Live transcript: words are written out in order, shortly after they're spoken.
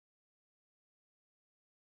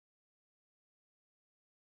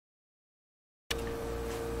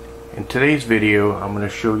In today's video, I'm going to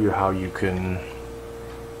show you how you can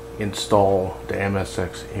install the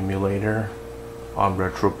MSX emulator on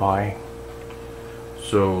Retropie.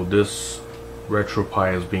 So this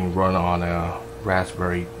Retropie is being run on a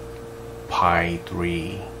Raspberry Pi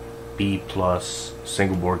 3 B plus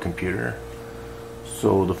single board computer.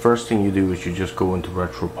 So the first thing you do is you just go into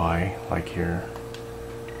Retropie, like here.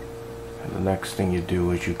 And the next thing you do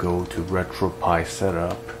is you go to Retropie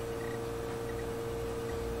setup.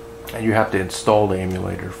 And you have to install the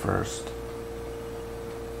emulator first.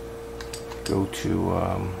 Go to,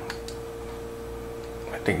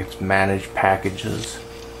 I think it's Manage Packages.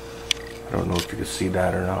 I don't know if you can see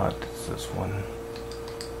that or not. It's this one.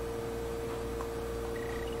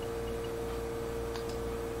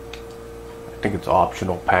 I think it's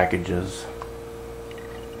Optional Packages.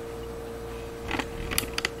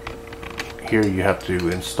 Here you have to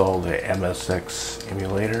install the MSX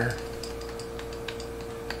emulator.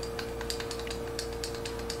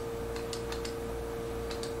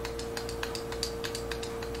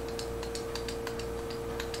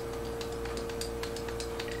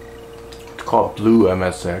 Called Blue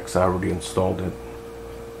MSX. I already installed it.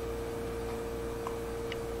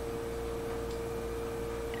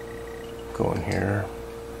 Go in here.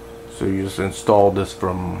 So you just install this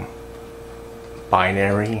from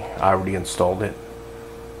binary. I already installed it,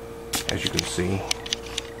 as you can see.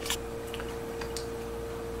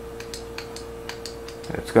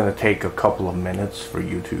 It's going to take a couple of minutes for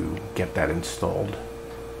you to get that installed.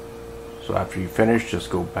 So after you finish, just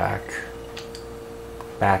go back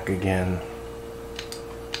again.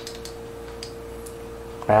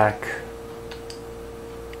 Back.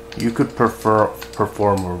 You could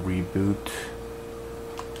perform a reboot.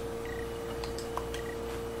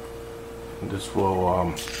 This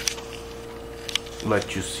will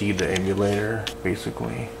let you see the emulator,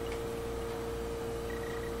 basically.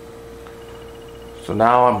 So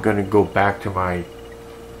now I'm going to go back to my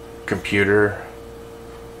computer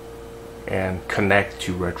and connect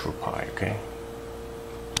to Retropie, okay?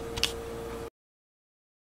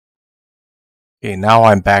 Okay, now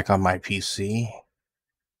I'm back on my PC.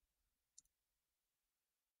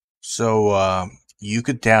 So you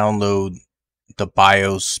could download the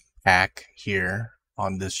BIOS pack here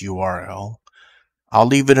on this URL. I'll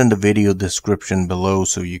leave it in the video description below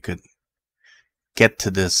so you could get to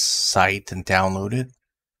this site and download it.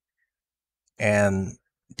 And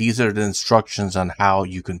these are the instructions on how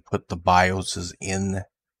you can put the BIOSes in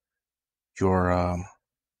your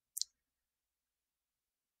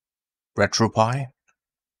Retropie.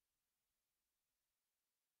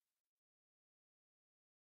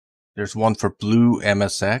 There's one for Blue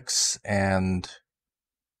MSX and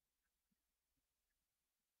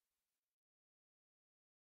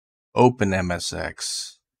Open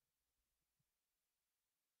MSX.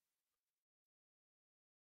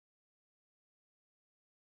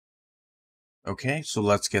 Okay, so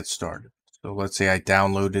let's get started. So let's say I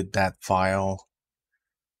downloaded that file.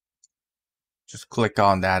 Just click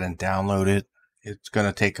on that and download it. It's going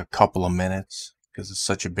to take a couple of minutes because it's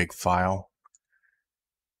such a big file.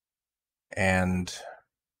 And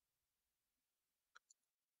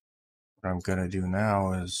what I'm going to do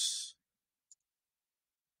now is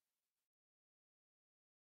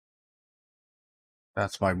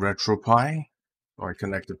that's my Retropie. So I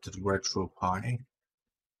connect it to the Retropie.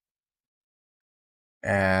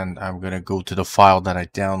 And I'm going to go to the file that I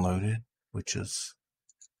downloaded, which is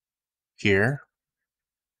here.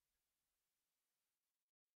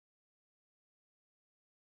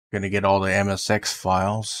 Going to get all the MSX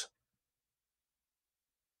files.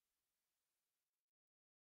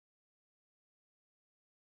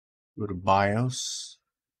 Go to BIOS.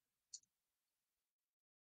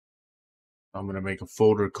 I'm going to make a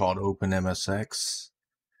folder called Open MSX.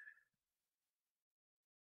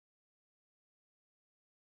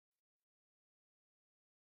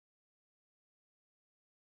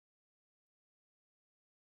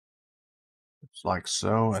 It's like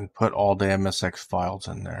so, and put all the MSX files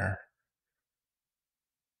in there.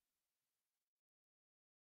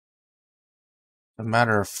 As a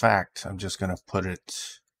matter of fact, I'm just going to put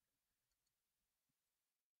it,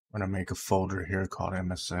 I'm going to make a folder here called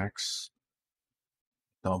MSX.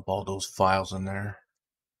 Dump all those files in there.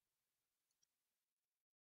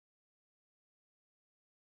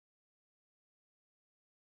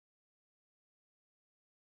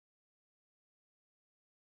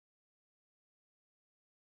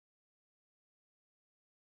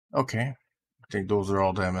 Okay, I think those are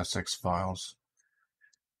all the MSX files.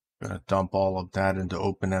 I'm going to dump all of that into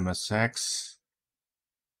Open MSX.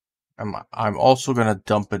 I'm also going to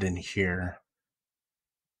dump it in here.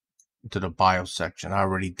 into the BIOS section. I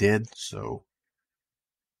already did, so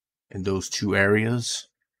in those two areas.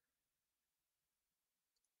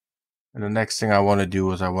 And the next thing I want to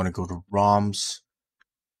do is I want to go to ROMs,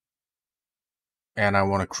 and I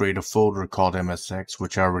want to create a folder called MSX,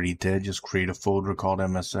 which I already did. Just create a folder called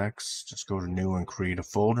MSX. Just go to new and create a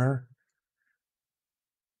folder.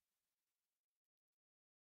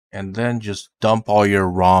 And then just dump all your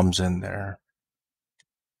ROMs in there.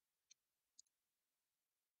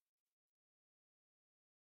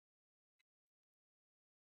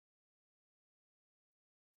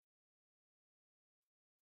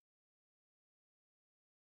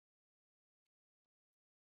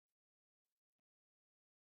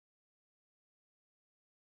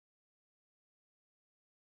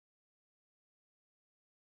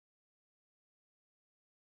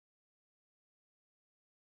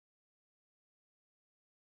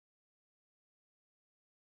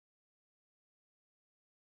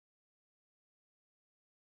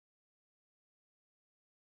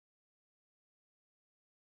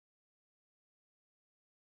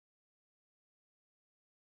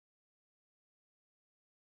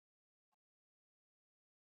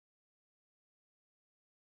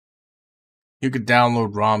 You could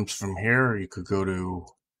download ROMs from here, or you could go to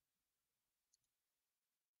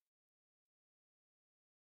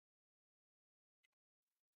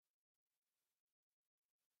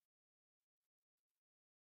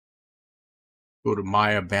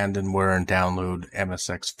My Abandonware and download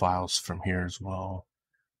MSX files from here as well.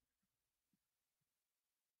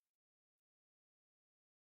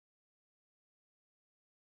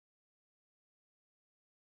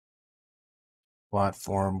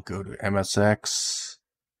 Platform, go to MSX.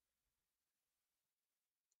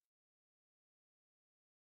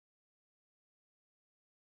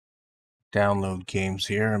 Download games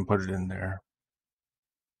here and put it in there.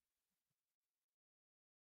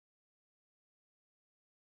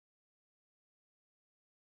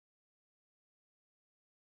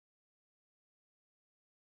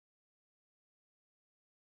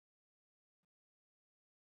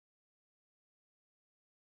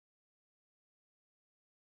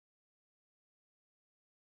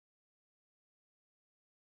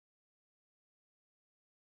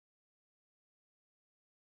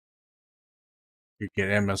 You get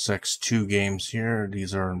MSX2 games here.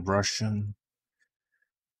 These are in Russian.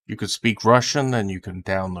 You could speak Russian, then you can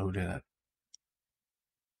download it.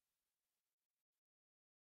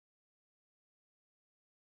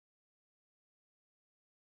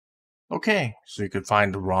 Okay, so you could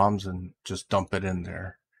find the ROMs and just dump it in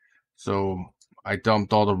there. So I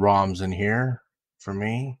dumped all the ROMs in here for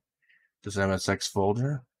me, this MSX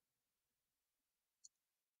folder.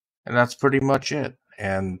 And that's pretty much it.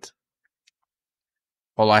 And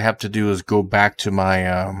all I have to do is go back to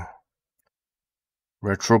my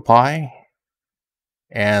Retropie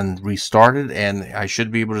and restart it, and I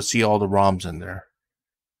should be able to see all the ROMs in there.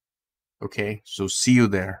 Okay, so see you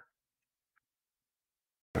there.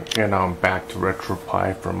 Okay, now I'm back to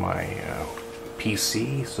Retropie from my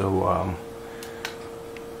PC. So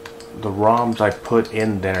the ROMs I put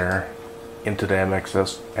in there into the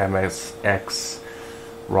MSX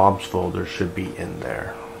ROMs folder should be in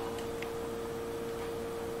there.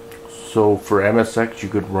 So for MSX you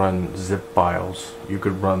could run zip files. You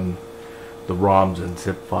could run the ROMs in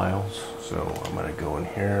zip files. So I'm going to go in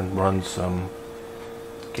here and run some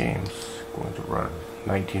games. I'm going to run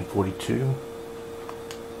 1942.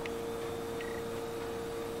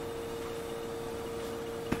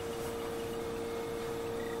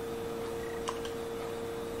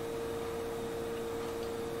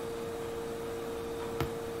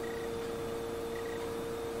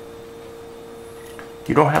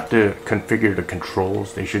 You don't have to configure the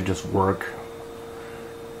controls, they should just work.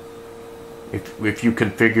 If you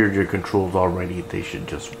configured your controls already, they should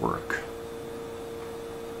just work.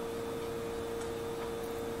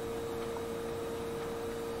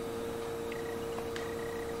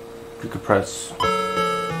 You could press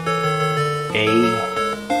A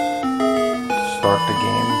to start the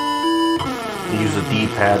game. You use a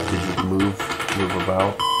D-pad to just move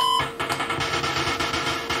about.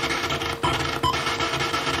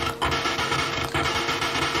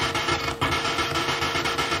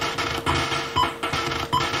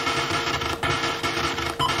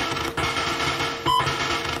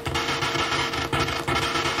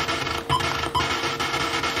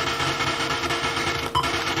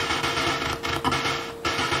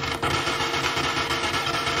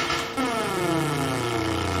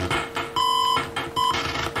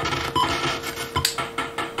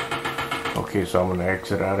 Okay, so I'm going to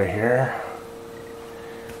exit out of here.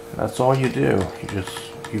 That's all you do.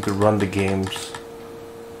 You could run the games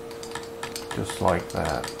just like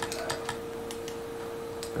that.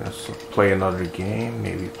 Gonna play another game,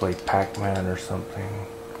 maybe play Pac-Man or something.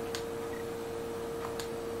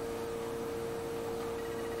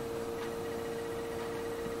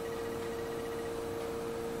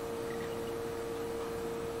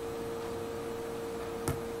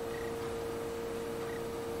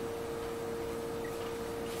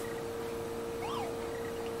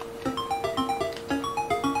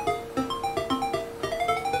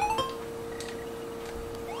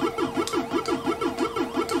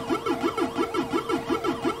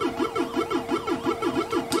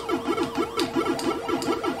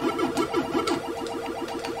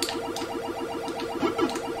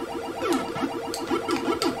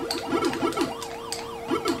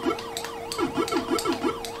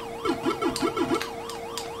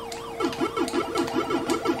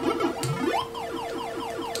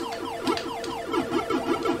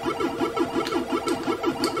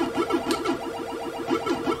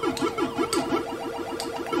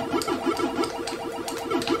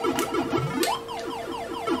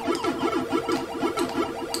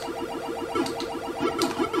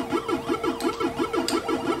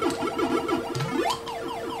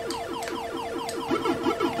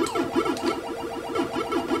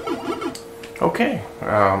 Okay,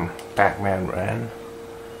 Pac-Man ran.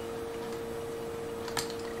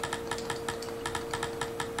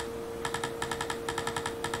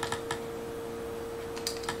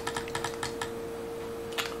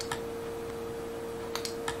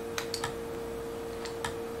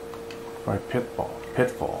 By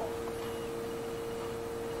Pitfall.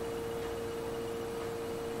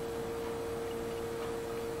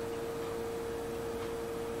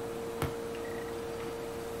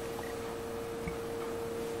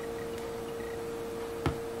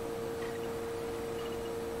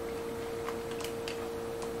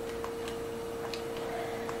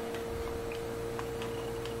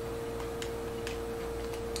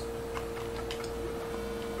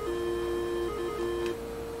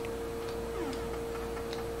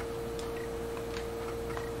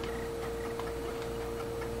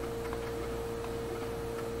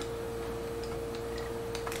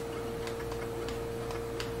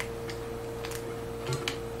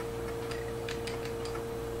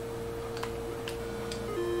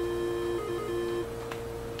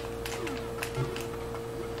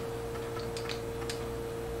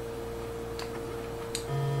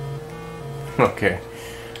 Okay,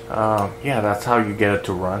 yeah, that's how you get it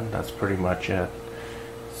to run. That's pretty much it.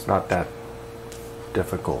 It's not that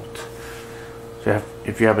difficult. So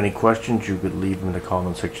if you have any questions, you could leave them in the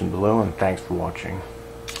comment section below, and thanks for watching.